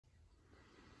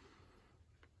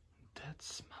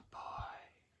That's my boy.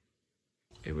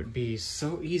 It would be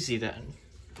so easy then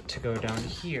to go down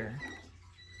here,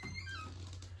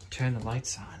 turn the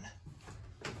lights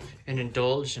on, and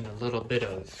indulge in a little bit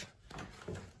of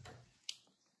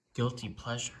guilty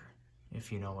pleasure,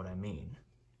 if you know what I mean.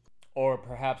 Or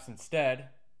perhaps instead,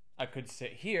 I could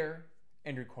sit here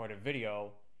and record a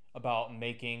video about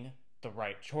making the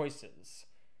right choices.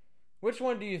 Which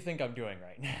one do you think I'm doing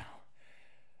right now?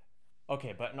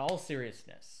 Okay, but in all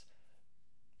seriousness,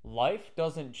 life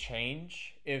doesn't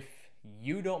change if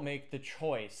you don't make the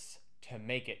choice to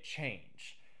make it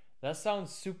change. That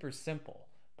sounds super simple,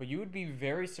 but you would be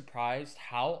very surprised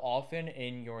how often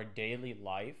in your daily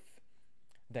life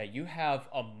that you have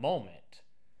a moment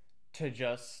to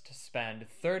just spend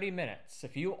 30 minutes.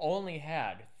 If you only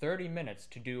had 30 minutes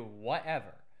to do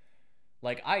whatever,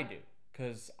 like I do,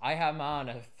 because I am on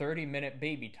a 30-minute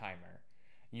baby timer,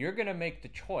 you're going to make the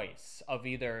choice of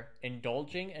either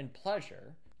indulging in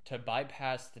pleasure to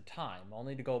bypass the time,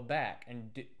 only to go back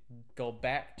and go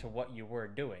back to what you were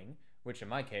doing, which in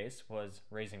my case was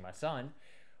raising my son,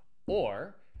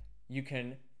 or you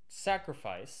can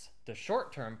sacrifice the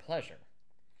short-term pleasure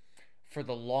for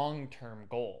the long-term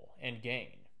goal and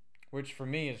gain, which for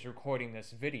me is recording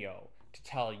this video to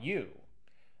tell you,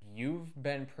 you've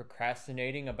been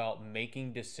procrastinating about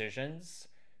making decisions,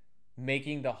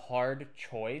 making the hard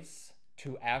choice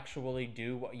to actually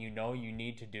do what you know you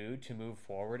need to do to move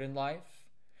forward in life.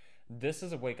 This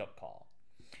is a wake-up call.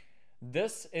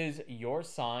 This is your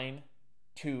sign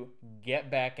to get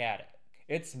back at it.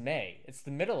 It's May. It's the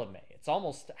middle of May. It's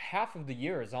almost half of the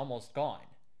year is almost gone.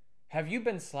 Have you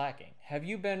been slacking? Have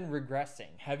you been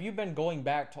regressing? Have you been going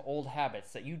back to old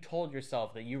habits that you told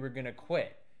yourself that you were going to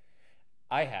quit?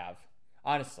 I have.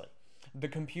 Honestly, the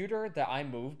computer that I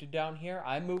moved down here,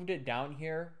 I moved it down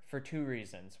here for two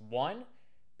reasons. One,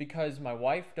 because my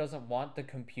wife doesn't want the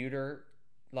computer,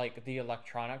 like the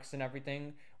electronics and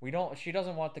everything. She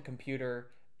doesn't want the computer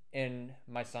in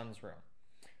my son's room.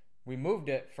 We moved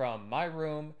it from my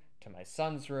room to my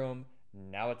son's room.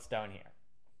 Now it's down here.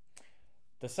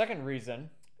 The second reason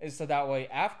is so that way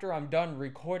after I'm done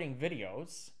recording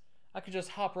videos, I could just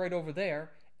hop right over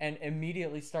there and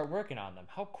immediately start working on them.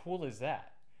 How cool is that?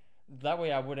 That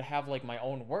way I would have like my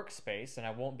own workspace and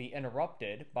I won't be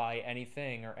interrupted by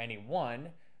anything or anyone,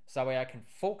 so that way I can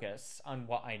focus on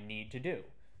what I need to do.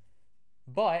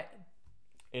 But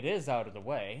it is out of the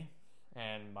way,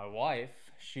 and my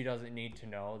wife, she doesn't need to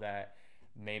know that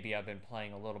maybe I've been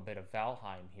playing a little bit of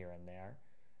Valheim here and there,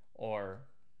 or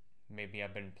maybe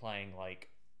I've been playing like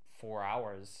 4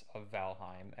 hours of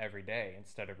Valheim every day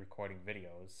instead of recording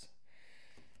videos.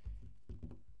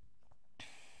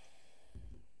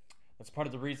 That's part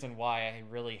of the reason why I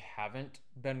really haven't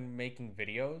been making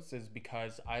videos, is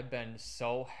because I've been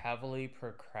so heavily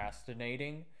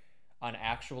procrastinating on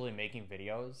actually making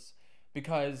videos.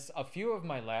 Because a few of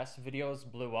my last videos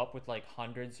blew up with like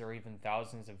hundreds or even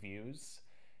thousands of views.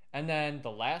 And then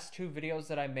the last two videos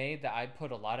that I made that I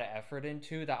put a lot of effort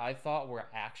into, that I thought were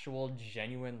actual,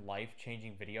 genuine,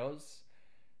 life-changing videos,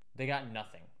 they got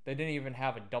nothing. They didn't even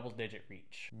have a double-digit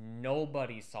reach.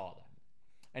 Nobody saw them.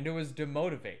 And it was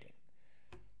demotivating.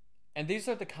 And these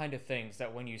are the kind of things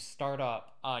that when you start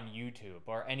up on YouTube,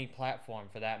 or any platform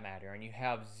for that matter, and you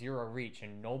have zero reach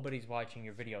and nobody's watching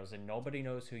your videos and nobody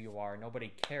knows who you are,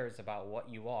 nobody cares about what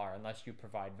you are unless you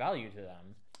provide value to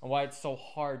them, and why it's so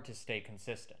hard to stay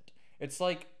consistent. It's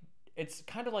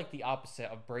kind of like the opposite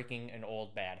of breaking an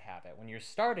old bad habit. When you're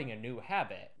starting a new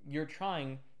habit, you're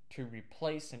trying to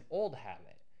replace an old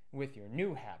habit with your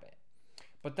new habit.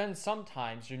 But then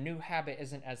sometimes your new habit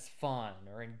isn't as fun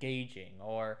or engaging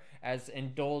or as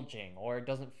indulging, or it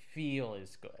doesn't feel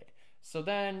as good. So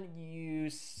then you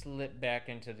slip back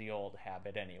into the old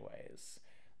habit anyways.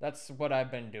 That's what I've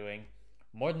been doing.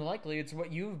 More than likely, it's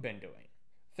what you've been doing.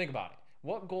 Think about it.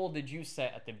 What goal did you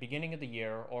set at the beginning of the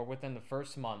year or within the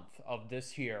first month of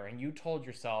this year, and you told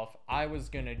yourself, I was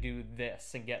going to do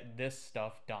this and get this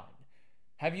stuff done?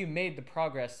 Have you made the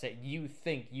progress that you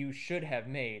think you should have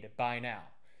made by now?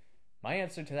 My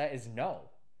answer to that is no.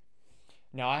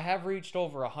 Now, I have reached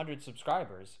over 100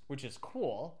 subscribers, which is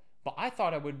cool, but I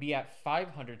thought I would be at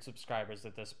 500 subscribers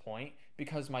at this point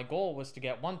because my goal was to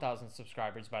get 1,000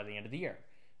 subscribers by the end of the year.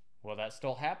 Will that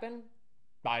still happen?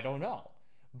 I don't know.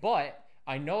 But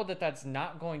I know that that's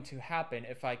not going to happen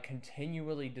if I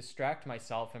continually distract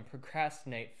myself and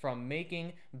procrastinate from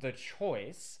making the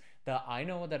choice that I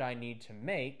know that I need to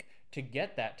make to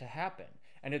get that to happen.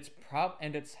 And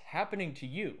it's happening to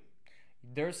you.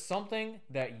 There's something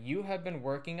that you have been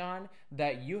working on,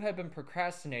 that you have been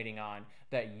procrastinating on,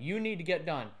 that you need to get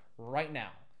done right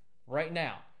now. Right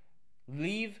now.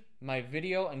 Leave my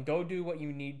video and go do what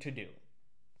you need to do.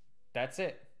 That's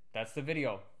it. That's the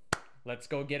video. Let's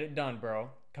go get it done, bro.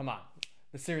 Come on.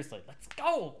 But seriously, let's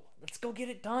go. Let's go get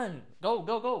it done. Go,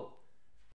 go, go.